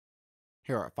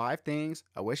Here are 5 things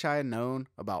I wish I had known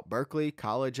about Berklee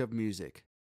College of Music.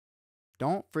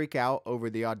 Don't freak out over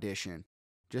the audition.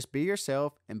 Just be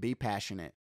yourself and be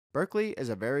passionate. Berklee is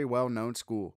a very well known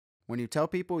school. When you tell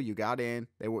people you got in,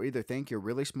 they will either think you're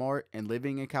really smart and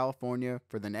living in California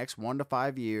for the next 1 to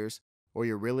 5 years, or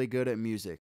you're really good at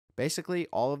music. Basically,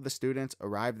 all of the students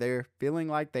arrive there feeling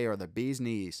like they are the bee's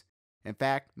knees. In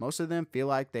fact, most of them feel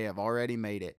like they have already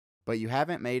made it. But you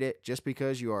haven't made it just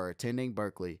because you are attending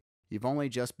Berklee. You've only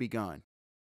just begun.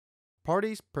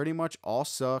 Parties pretty much all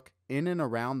suck in and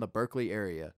around the Berklee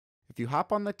area. If you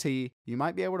hop on the T, you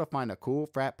might be able to find a cool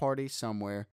frat party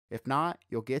somewhere. If not,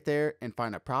 you'll get there and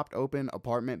find a propped open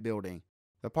apartment building.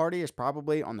 The party is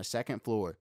probably on the second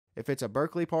floor. If it's a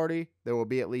Berklee party, there will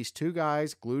be at least 2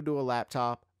 guys glued to a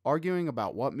laptop arguing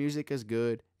about what music is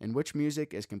good and which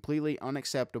music is completely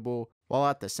unacceptable, while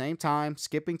at the same time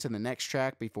skipping to the next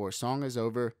track before a song is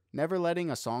over, never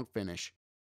letting a song finish.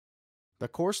 The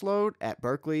course load at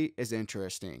Berklee is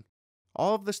interesting.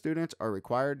 All of the students are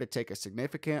required to take a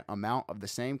significant amount of the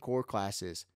same core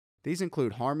classes. These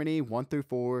include harmony 1 through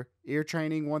 4, ear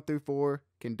training 1 through 4,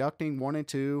 conducting 1 and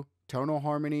 2, tonal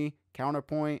harmony,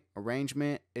 counterpoint,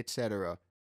 arrangement, etc.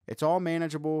 It's all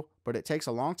manageable, but it takes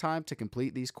a long time to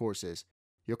complete these courses.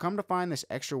 You'll come to find this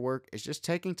extra work is just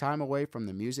taking time away from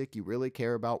the music you really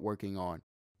care about working on.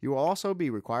 You will also be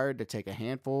required to take a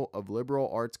handful of liberal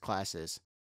arts classes.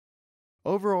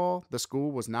 Overall, the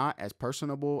school was not as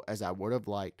personable as I would have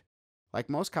liked. Like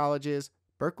most colleges,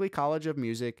 Berklee College of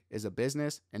Music is a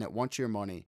business and it wants your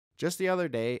money. Just the other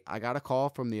day, I got a call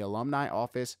from the alumni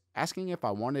office asking if I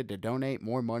wanted to donate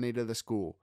more money to the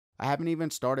school. I haven't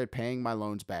even started paying my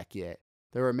loans back yet.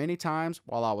 There were many times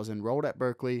while I was enrolled at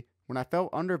Berklee when I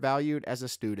felt undervalued as a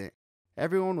student.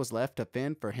 Everyone was left to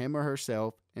fend for him or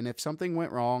herself, and if something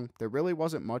went wrong, there really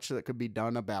wasn't much that could be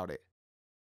done about it.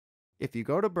 If you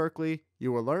go to Berklee,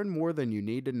 you will learn more than you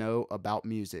need to know about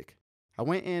music. I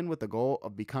went in with the goal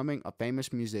of becoming a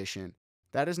famous musician.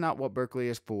 That is not what Berklee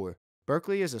is for.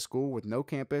 Berklee is a school with no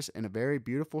campus in a very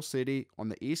beautiful city on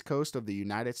the east coast of the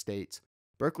United States.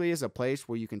 Berklee is a place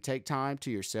where you can take time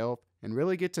to yourself and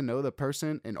really get to know the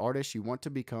person and artist you want to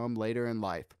become later in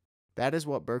life. That is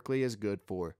what Berklee is good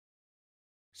for.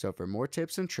 So for more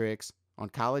tips and tricks on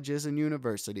colleges and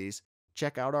universities,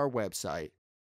 check out our website,